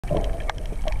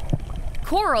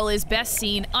Coral is best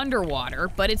seen underwater,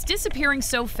 but it's disappearing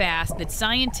so fast that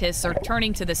scientists are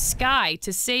turning to the sky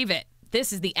to save it.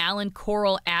 This is the Allen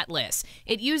Coral Atlas.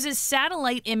 It uses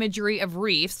satellite imagery of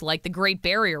reefs like the Great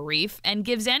Barrier Reef and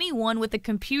gives anyone with a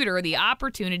computer the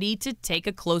opportunity to take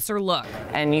a closer look.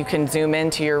 And you can zoom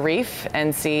into your reef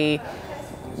and see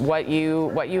what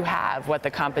you have, what the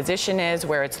composition is,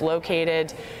 where it's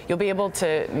located. You'll be able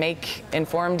to make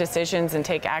informed decisions and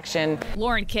take action.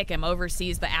 Lauren Kickham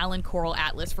oversees the Allen Coral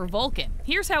Atlas for Vulcan.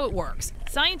 Here's how it works.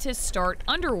 Scientists start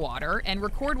underwater and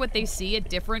record what they see at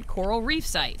different coral reef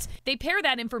sites. They pair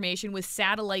that information with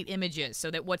satellite images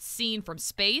so that what's seen from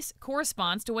space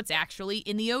corresponds to what's actually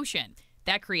in the ocean.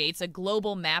 That creates a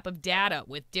global map of data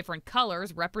with different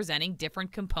colors representing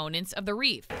different components of the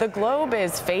reef. The globe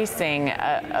is facing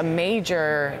a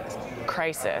major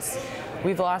crisis.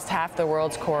 We've lost half the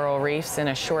world's coral reefs in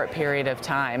a short period of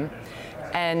time,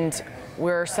 and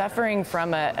we're suffering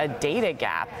from a data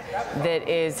gap that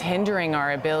is hindering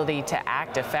our ability to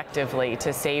act effectively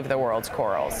to save the world's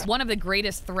corals. One of the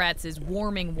greatest threats is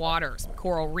warming waters.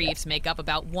 Coral reefs make up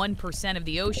about 1% of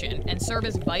the ocean and serve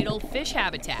as vital fish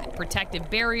habitat, protective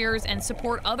barriers, and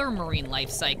support other marine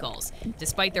life cycles.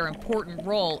 Despite their important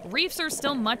role, reefs are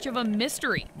still much of a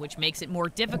mystery, which makes it more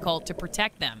difficult to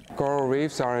protect them. Coral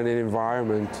reefs are in an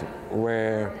environment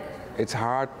where it's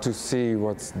hard to see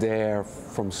what's there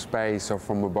from space or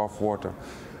from above water.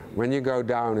 When you go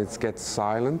down, it gets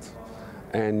silent,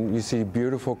 and you see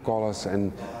beautiful colors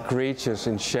and creatures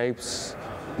in shapes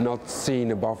not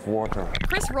seen above water.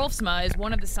 Chris Rolfsma is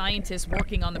one of the scientists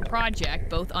working on the project,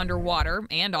 both underwater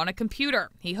and on a computer.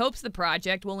 He hopes the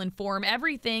project will inform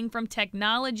everything from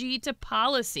technology to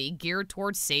policy geared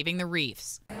towards saving the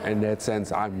reefs. In that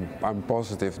sense, I'm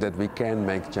positive that we can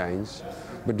make change,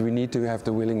 but we need to have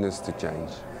the willingness to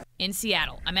change. In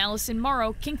Seattle, I'm Allison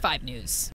Morrow, King 5 News.